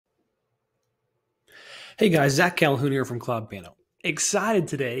Hey guys, Zach Calhoun here from CloudPano. Excited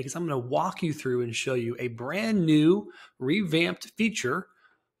today because I'm going to walk you through and show you a brand new revamped feature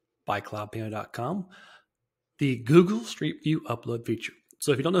by CloudPano.com, the Google Street View upload feature.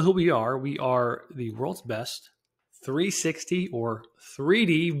 So if you don't know who we are the world's best 360 or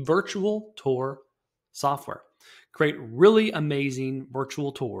 3D virtual tour software. Create really amazing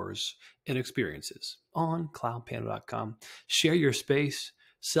virtual tours and experiences on CloudPano.com. Share your space,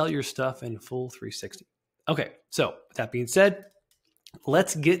 sell your stuff in full 360. Okay, so with that being said,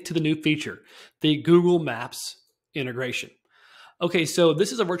 let's get to the new feature, the Google Maps integration. Okay, so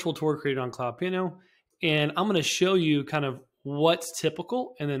this is a virtual tour created on CloudPano, and I'm going to show you kind of what's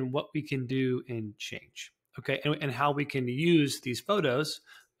typical and then what we can do and change. Okay, and how we can use these photos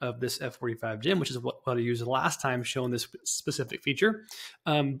of this F45 gym, which is what I used last time showing this specific feature.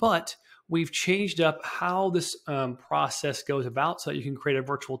 But we've changed up how this process goes about so that you can create a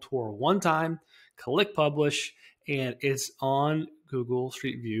virtual tour one time, click publish, and it's on Google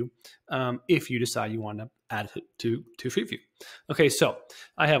Street View if you decide you want to add it to Street View. Okay, so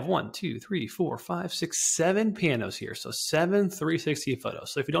I have 1, 2, 3, 4, 5, 6, 7 panos here. So 7 360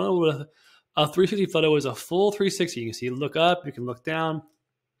 photos. So if you don't know what a 360 photo is, a full 360, you can see look up, you can look down.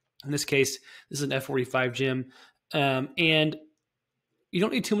 In this case, this is an F45 gym. And you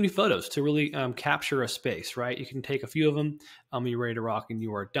don't need too many photos to really capture a space, right? You can take a few of them, you're ready to rock, and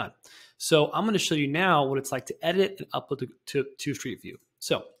you are done. So I'm going to show you now what it's like to edit and upload to Street View.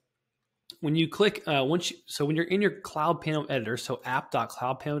 So when you click, when you're in your CloudPano editor, so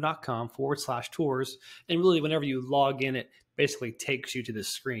app.cloudpano.com/tours, and really whenever you log in, it basically takes you to this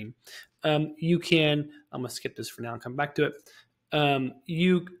screen. You can, I'm going to skip this for now and come back to it.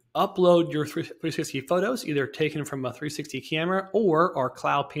 You upload your 360 photos, either taken from a 360 camera or our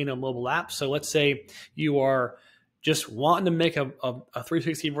CloudPano mobile app. So let's say you are just wanting to make a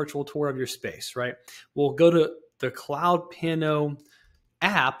 360 virtual tour of your space, right? We'll go to the CloudPano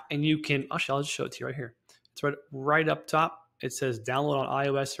app and you can, actually, I'll just show it to you right here. It's right up top. It says download on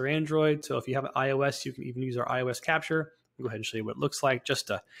iOS or Android. So if you have an iOS, you can even use our iOS capture. I'll go ahead and show you what it looks like just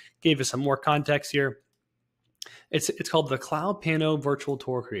to give you some more context here. It's called the CloudPano Virtual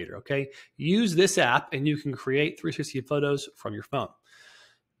Tour Creator, okay? Use this app and you can create 360 photos from your phone.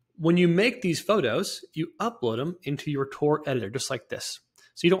 When you make these photos, you upload them into your tour editor, just like this.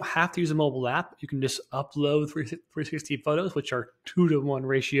 So you don't have to use a mobile app. You can just upload 360 photos, which are 2-to-1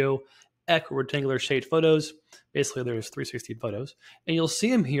 ratio equirectangular shaped photos. Basically, there's 360 photos. And you'll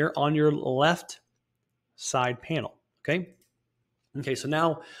see them here on your left side panel, okay? Okay, so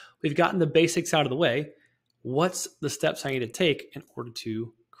now we've gotten the basics out of the way. What's the steps I need to take in order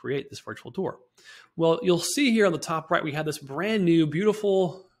to create this virtual tour? Well, you'll see here on the top right, we have this brand new,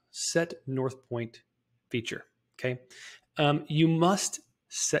 beautiful set north point feature, okay? You must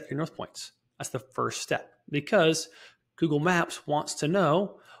set your north points. That's the first step because Google Maps wants to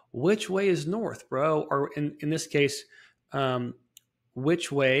know which way is north, bro, or in this case,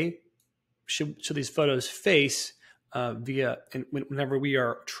 which way should these photos face whenever we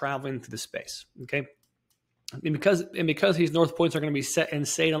are traveling through the space, okay? And because these north points are going to be set and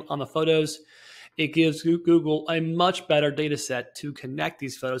saved on the photos, it gives Google a much better data set to connect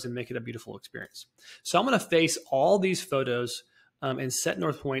these photos and make it a beautiful experience. So I'm going to face all these photos and set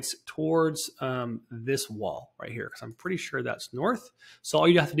north points towards this wall right here because I'm pretty sure that's north. So all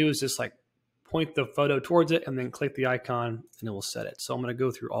you have to do is just like point the photo towards it and then click the icon and it will set it. So I'm going to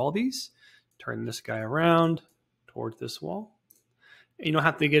go through all these, turn this guy around towards this wall. And you don't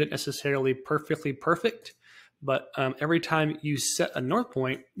have to get it necessarily perfectly perfect. But every time you set a north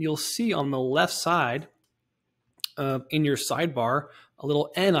point, you'll see on the left side in your sidebar a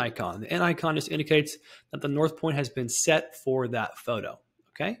little N icon. The N icon just indicates that the north point has been set for that photo,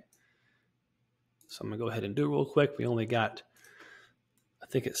 okay? So I'm going to go ahead and do it real quick. We only got, I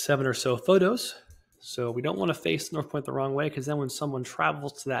think it's 7 or so photos. So we don't want to face the north point the wrong way because then when someone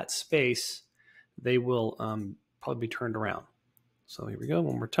travels to that space, they will probably be turned around. So here we go,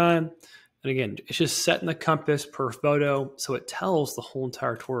 one more time. And again, it's just setting the compass per photo so it tells the whole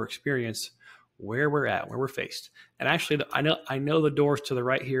entire tour experience where we're at, where we're faced. And actually, I know the door's to the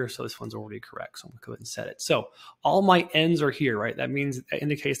right here, so this one's already correct. So I'm gonna go ahead and set it. So all my ends are here, right? That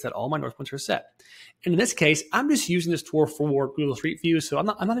indicates that all my north points are set. And in this case, I'm just using this tour for Google Street View, so I'm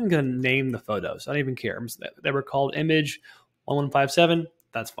not even gonna name the photos. I don't even care. They were called image 1157,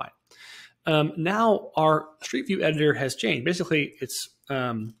 that's fine. Now our Street View editor has changed. Basically, it's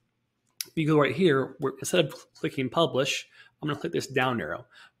you go right here, where instead of clicking publish, I'm going to click this down arrow.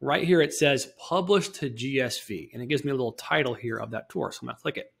 Right here it says publish to GSV, and it gives me a little title here of that tour, so I'm going to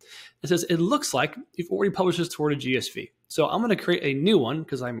click it. It says, it looks like you've already published this tour to GSV. So I'm going to create a new one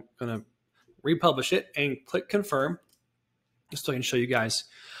because I'm going to republish it, and click confirm, just so I can show you guys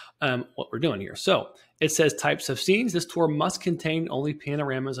what we're doing here. So it says types of scenes. This tour must contain only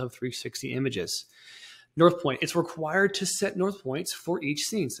panoramas of 360 images. North point. It's required to set north points for each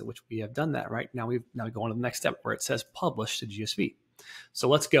scene, so which we have done that, right? Now we go on to the next step where it says publish to GSV. So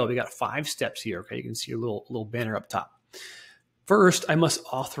let's go. We got 5 steps here. Okay, you can see a little banner up top. First, I must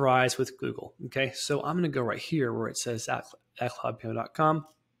authorize with Google. Okay, so I'm going to go right here where it says at cloudpano.com.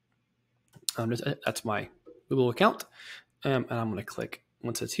 That's my Google account, and I'm going to click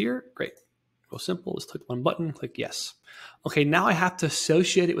once it's here. Great. Real simple. Just click one button, click yes. Okay, now I have to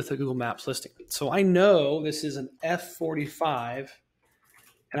associate it with the Google Maps listing. So I know this is an F45,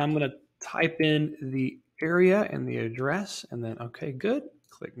 and I'm going to type in the area and the address, and then, okay, good.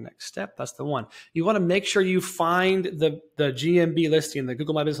 Click next step. That's the one. You want to make sure you find the GMB listing, the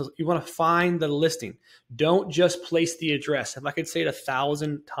Google My Business. You want to find the listing. Don't just place the address. If I could say it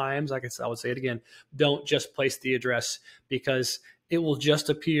 1,000 times, I would say it again. Don't just place the address, because it will just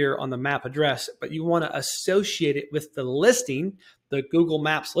appear on the map address, but you want to associate it with the listing, the Google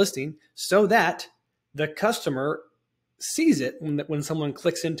Maps listing, so that the customer sees it when someone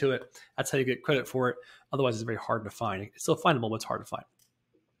clicks into it. That's how you get credit for it. Otherwise, it's very hard to find. It's still findable, but it's hard to find.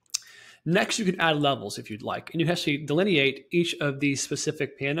 Next, you can add levels if you'd like, and you actually delineate each of these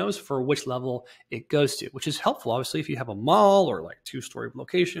specific panos for which level it goes to, which is helpful, obviously, if you have a mall or like 2-story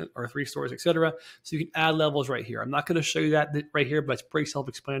location or 3 stories, etc. So you can add levels right here. I'm not going to show you that right here, but it's pretty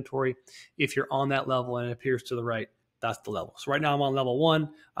self-explanatory. If you're on that level and it appears to the right, that's the level. So right now I'm on level 1.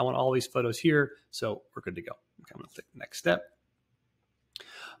 I want all these photos here, so we're good to go. Okay, I'm going to click next step.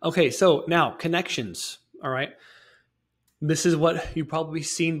 Okay, so now connections. All right. This is what you've probably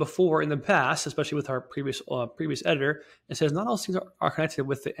seen before in the past, especially with our previous editor. It says not all scenes are connected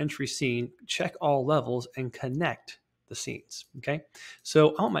with the entry scene. Check all levels and connect the scenes. Okay,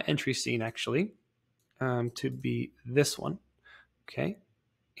 so I want my entry scene actually to be this one. Okay,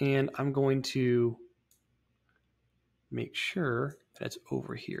 and I'm going to make sure that it's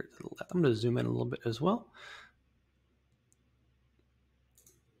over here to the left. I'm going to zoom in a little bit as well.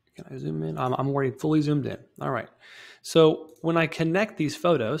 Can I zoom in? I'm already fully zoomed in. All right. So when I connect these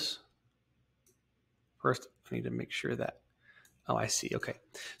photos, first I need to make sure that, oh, I see. Okay.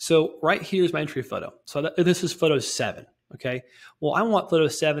 So right here is my entry photo. So this is photo 7. Okay. Well, I want photo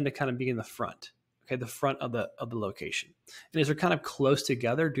 7 to kind of be in the front. Okay. The front of the location. And these are kind of close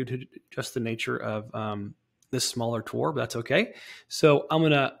together due to just the nature of this smaller tour, but that's okay. So I'm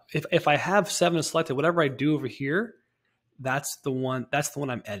going to, if I have 7 selected, whatever I do over here, that's the one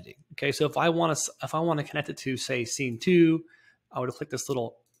I'm editing. Okay, so if I want to connect it to, say, scene 2, I would click this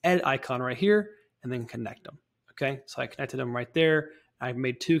little edit icon right here and then connect them. Okay, so I connected them right there. I've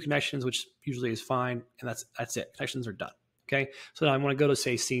made 2 connections, which usually is fine, and that's it. Connections are done. Okay, so now I want to go to,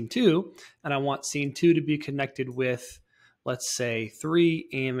 say, scene 2, and I want scene 2 to be connected with, let's say, 3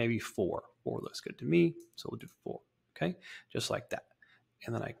 and maybe 4. 4 looks good to me, so we'll do 4. Okay, just like that,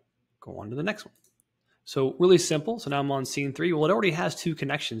 and then I go on to the next one. So really simple. So now I'm on scene 3. Well, it already has 2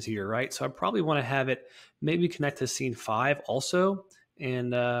 connections here, right? So I probably want to have it maybe connect to scene 5 also.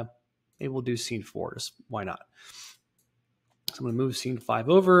 And maybe we'll do scene 4. Just why not? So I'm going to move scene 5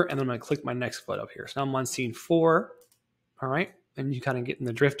 over, and then I'm going to click my next photo here. So now I'm on scene 4. All right. And you kind of get in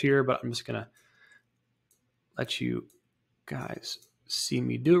the drift here, but I'm just going to let you guys see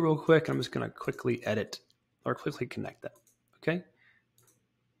me do it real quick. I'm just going to quickly edit or quickly connect them. Okay.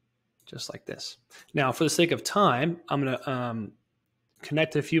 Just like this. Now, for the sake of time, I'm going to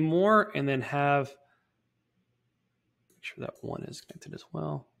connect a few more and then make sure that one is connected as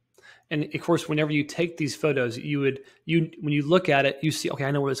well. And of course, whenever you take these photos, when you look at it, you see, okay,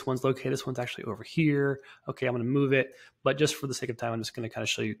 I know where this one's located. This one's actually over here. Okay, I'm going to move it. But just for the sake of time, I'm just going to kind of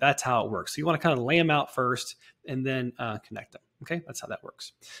show you that's how it works. So you want to kind of lay them out first and then connect them. Okay, that's how that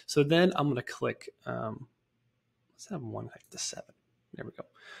works. So then I'm going to click, let's have one connect to 7. There we go.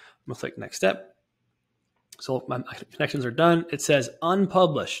 I'm going to click next step. So my connections are done. It says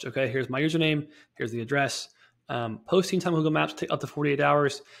unpublished. Okay, here's my username. Here's the address. Posting time on Google Maps take up to 48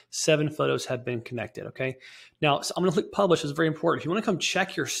 hours. 7 photos have been connected. Okay. Now, so I'm going to click publish. It's very important. If you want to come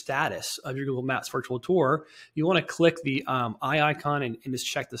check your status of your Google Maps virtual tour, you want to click the eye icon and just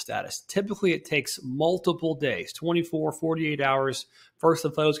check the status. Typically, it takes multiple days, 24, 48 hours. First,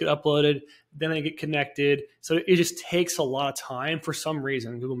 the photos get uploaded, then they get connected. So it just takes a lot of time. For some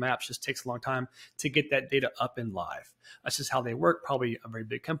reason, Google Maps just takes a long time to get that data up and live. That's just how they work. Probably a very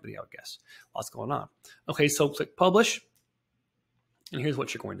big company, I would guess. Lots going on. Okay, so click publish. And here's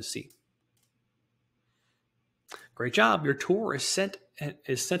what you're going to see. Great job. Your tour is sent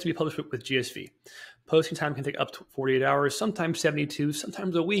to be published with GSV. Posting time can take up to 48 hours, sometimes 72,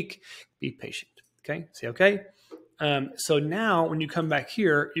 sometimes a week. Be patient. Okay. Say okay. So now when you come back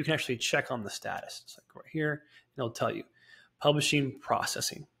here, you can actually check on the status. It's like right here, and it'll tell you publishing,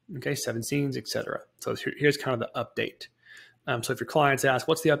 processing. Okay. 7 scenes, etc. So here's kind of the update. So if your clients ask,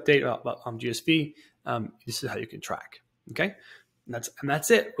 what's the update about GSV? This is how you can track. Okay. And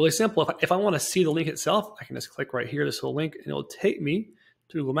that's it. Really simple. If I want to see the link itself, I can just click right here, this little link, and it'll take me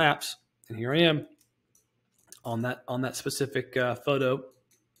to Google Maps. And here I am on that specific photo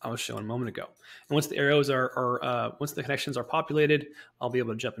I was showing a moment ago. And once the arrows once the connections are populated, I'll be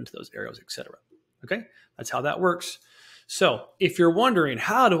able to jump into those arrows, etc. Okay, that's how that works. So if you're wondering,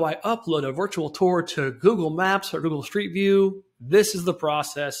 how do I upload a virtual tour to Google Maps or Google Street View? This is the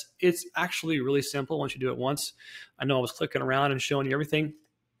process. It's actually really simple once you do it once. I know I was clicking around and showing you everything,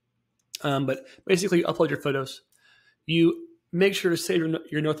 but basically you upload your photos. You make sure to save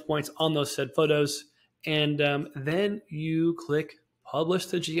your note points on those said photos, and then you click Publish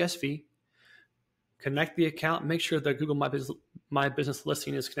to GSV, connect the account, make sure the Google My Business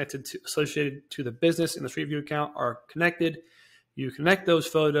listing is associated to the business and the Street View account are connected. You connect those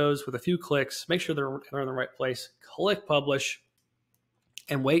photos with a few clicks, make sure they're in the right place, click Publish,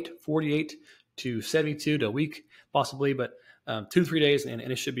 and wait 48 to 72 to a week possibly, but 2 to 3 days, and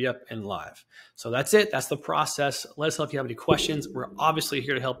it should be up and live. So that's it. That's the process. Let us know if you have any questions. We're obviously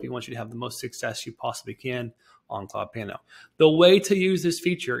here to help you. We want you to have the most success you possibly can on CloudPano. The way to use this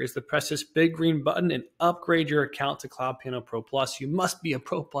feature is to press this big green button and upgrade your account to CloudPano Pro Plus. You must be a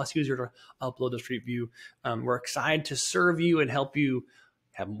Pro Plus user to upload to Street View. We're excited to serve you and help you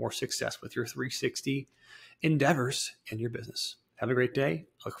have more success with your 360 endeavors in your business. Have a great day.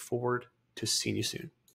 Look forward to seeing you soon.